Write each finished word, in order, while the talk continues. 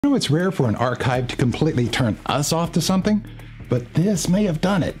I know it's rare for an archive to completely turn us off to something, but this may have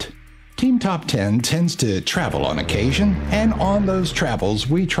done it. Team Top 10 tends to travel on occasion, and on those travels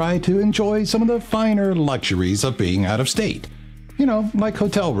we try to enjoy some of the finer luxuries of being out of state. You know, like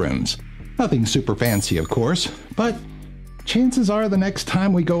hotel rooms. Nothing super fancy, of course, but chances are the next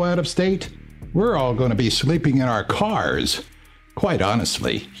time we go out of state, we're all going to be sleeping in our cars. Quite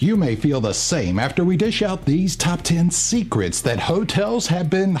honestly, you may feel the same after we dish out these top 10 secrets that hotels have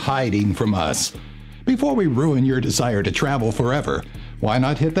been hiding from us. Before we ruin your desire to travel forever, why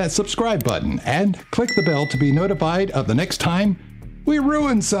not hit that subscribe button and click the bell to be notified of the next time we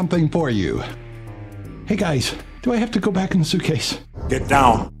ruin something for you. Hey guys, do I have to go back in the suitcase? Get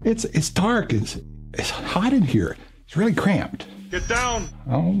down. It's dark. It's hot in here. It's really cramped. Get down.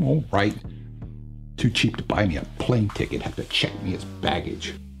 Oh, all right. Too cheap to buy me a plane ticket. Have to check me as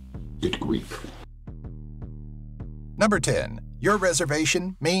baggage. Good grief. Number 10. Your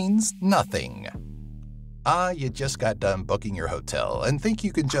reservation means nothing. You just got done booking your hotel and think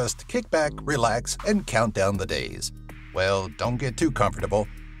you can just kick back, relax, and count down the days. Well, don't get too comfortable.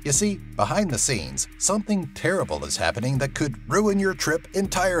 You see, behind the scenes, something terrible is happening that could ruin your trip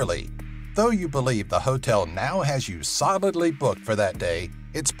entirely. Though you believe the hotel now has you solidly booked for that day,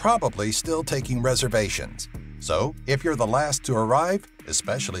 it's probably still taking reservations. So, if you're the last to arrive,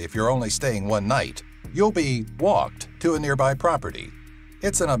 especially if you're only staying one night, you'll be walked to a nearby property.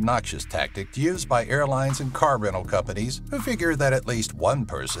 It's an obnoxious tactic used by airlines and car rental companies who figure that at least one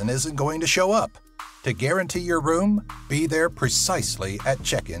person isn't going to show up. To guarantee your room, be there precisely at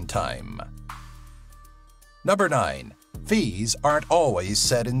check-in time. Number 9. Fees aren't always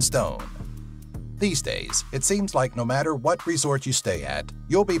set in stone. These days, it seems like no matter what resort you stay at,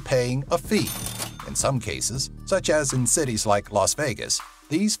 you'll be paying a fee. In some cases, such as in cities like Las Vegas,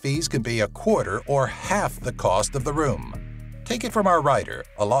 these fees can be a quarter or half the cost of the room. Take it from our writer,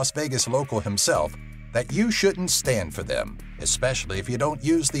 a Las Vegas local himself, that you shouldn't stand for them, especially if you don't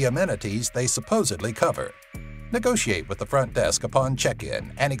use the amenities they supposedly cover. Negotiate with the front desk upon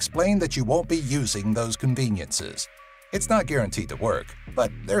check-in and explain that you won't be using those conveniences. It's not guaranteed to work,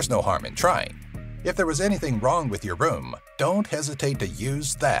 but there's no harm in trying. If there was anything wrong with your room, don't hesitate to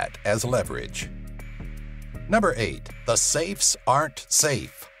use that as leverage. Number 8. The safes aren't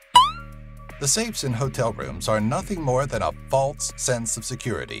safe. The safes in hotel rooms are nothing more than a false sense of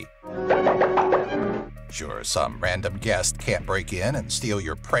security. Sure, some random guest can't break in and steal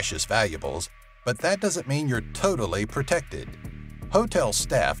your precious valuables, but that doesn't mean you're totally protected. Hotel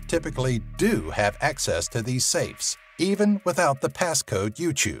staff typically do have access to these safes, even without the passcode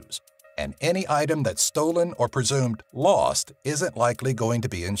you choose. And any item that's stolen or presumed lost isn't likely going to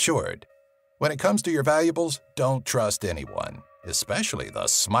be insured. When it comes to your valuables, don't trust anyone, especially the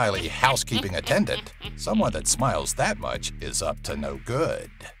smiley housekeeping attendant. Someone that smiles that much is up to no good.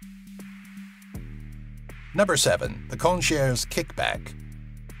 Number 7. The Concierge Kickback.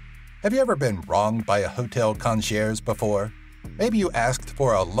 Have you ever been wronged by a hotel concierge before? Maybe you asked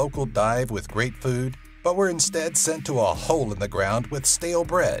for a local dive with great food, but were instead sent to a hole in the ground with stale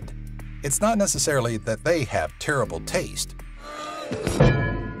bread. It's not necessarily that they have terrible taste,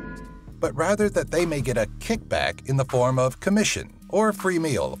 but rather that they may get a kickback in the form of commission or a free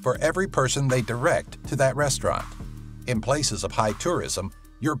meal for every person they direct to that restaurant. In places of high tourism,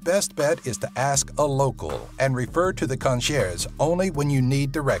 your best bet is to ask a local and refer to the concierge only when you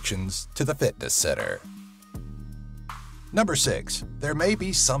need directions to the fitness center. Number 6. There may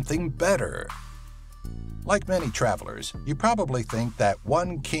be something better. Like many travelers, you probably think that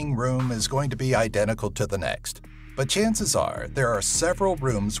one king room is going to be identical to the next. But chances are there are several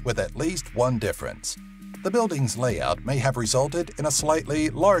rooms with at least one difference. The building's layout may have resulted in a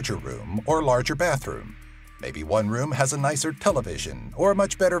slightly larger room or larger bathroom. Maybe one room has a nicer television or a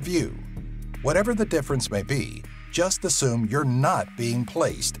much better view. Whatever the difference may be, just assume you're not being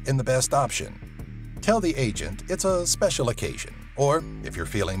placed in the best option. Tell the agent it's a special occasion, or if you're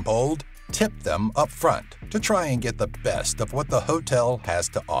feeling bold, tip them up front to try and get the best of what the hotel has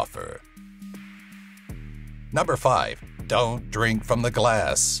to offer. Number 5. Don't drink from the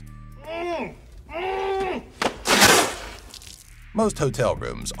glass. Most hotel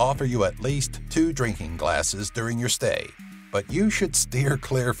rooms offer you at least 2 drinking glasses during your stay, but you should steer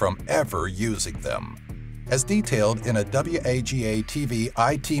clear from ever using them. As detailed in a WAGA-TV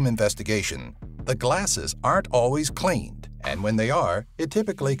I-Team investigation, the glasses aren't always cleaned, and when they are, it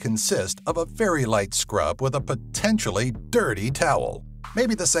typically consists of a very light scrub with a potentially dirty towel,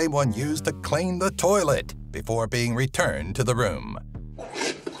 maybe the same one used to clean the toilet before being returned to the room.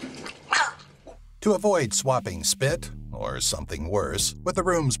 To avoid swapping spit, or something worse, with the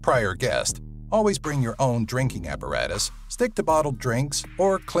room's prior guest, Always bring your own drinking apparatus, stick to bottled drinks,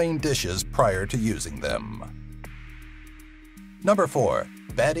 or clean dishes prior to using them. Number 4.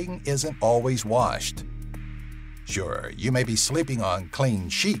 Bedding isn't always washed. Sure, you may be sleeping on clean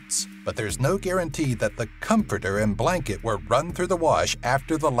sheets, but there's no guarantee that the comforter and blanket were run through the wash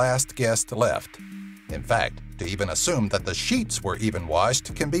after the last guest left. In fact, to even assume that the sheets were even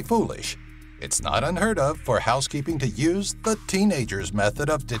washed can be foolish. It's not unheard of for housekeeping to use the teenager's method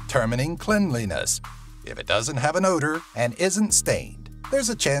of determining cleanliness. If it doesn't have an odor and isn't stained, there's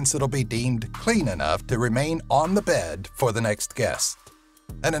a chance it'll be deemed clean enough to remain on the bed for the next guest.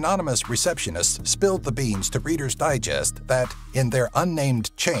 An anonymous receptionist spilled the beans to Reader's Digest that, in their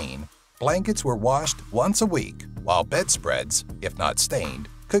unnamed chain, blankets were washed once a week, while bedspreads, if not stained,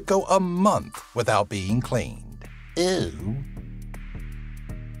 could go a month without being cleaned. Ew.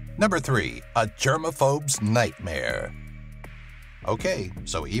 Number 3. A Germaphobes Nightmare. Okay,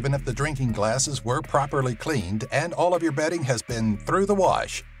 so even if the drinking glasses were properly cleaned and all of your bedding has been through the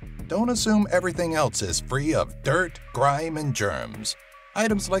wash, don't assume everything else is free of dirt, grime, and germs.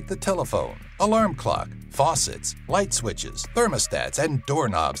 Items like the telephone, alarm clock, faucets, light switches, thermostats, and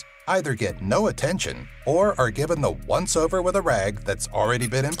doorknobs either get no attention or are given the once-over with a rag that's already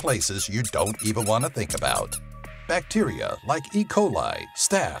been in places you don't even want to think about. Bacteria like E. coli,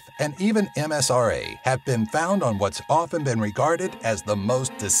 staph, and even MSRA have been found on what's often been regarded as the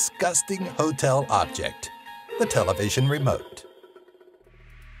most disgusting hotel object, the television remote.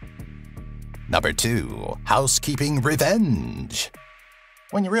 Number 2. Housekeeping Revenge.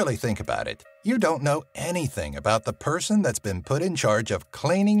 When you really think about it, you don't know anything about the person that's been put in charge of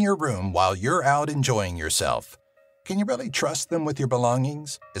cleaning your room while you're out enjoying yourself. Can you really trust them with your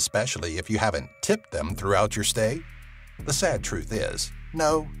belongings, especially if you haven't tipped them throughout your stay? The sad truth is,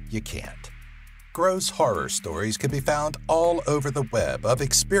 no, you can't. Gross horror stories can be found all over the web of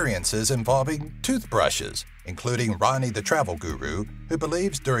experiences involving toothbrushes, including Ronnie the travel guru, who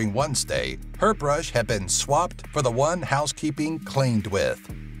believes during one stay, her brush had been swapped for the one housekeeping cleaned with.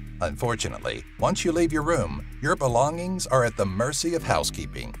 Unfortunately, once you leave your room, your belongings are at the mercy of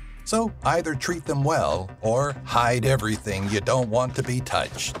housekeeping. So either treat them well or hide everything you don't want to be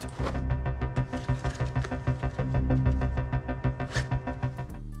touched.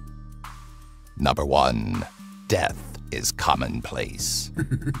 Number 1. Death is commonplace.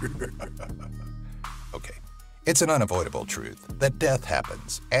 Okay, it's an unavoidable truth that death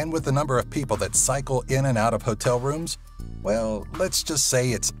happens, and with the number of people that cycle in and out of hotel rooms, well, let's just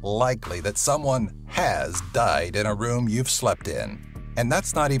say it's likely that someone has died in a room you've slept in. And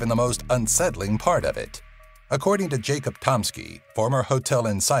that's not even the most unsettling part of it. According to Jacob Tomsky, former hotel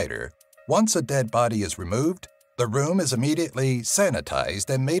insider, once a dead body is removed, the room is immediately sanitized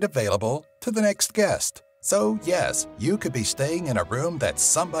and made available to the next guest. So yes, you could be staying in a room that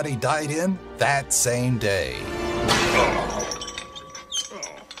somebody died in that same day.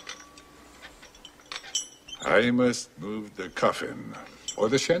 I must move the coffin or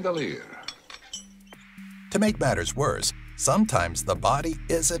the chandelier. To make matters worse, sometimes the body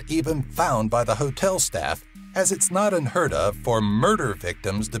isn't even found by the hotel staff, as it's not unheard of for murder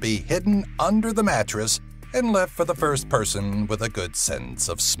victims to be hidden under the mattress and left for the first person with a good sense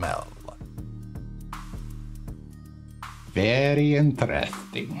of smell. Very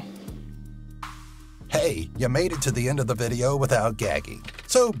interesting. Hey, you made it to the end of the video without gagging,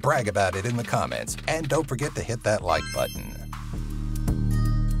 so brag about it in the comments, and don't forget to hit that like button.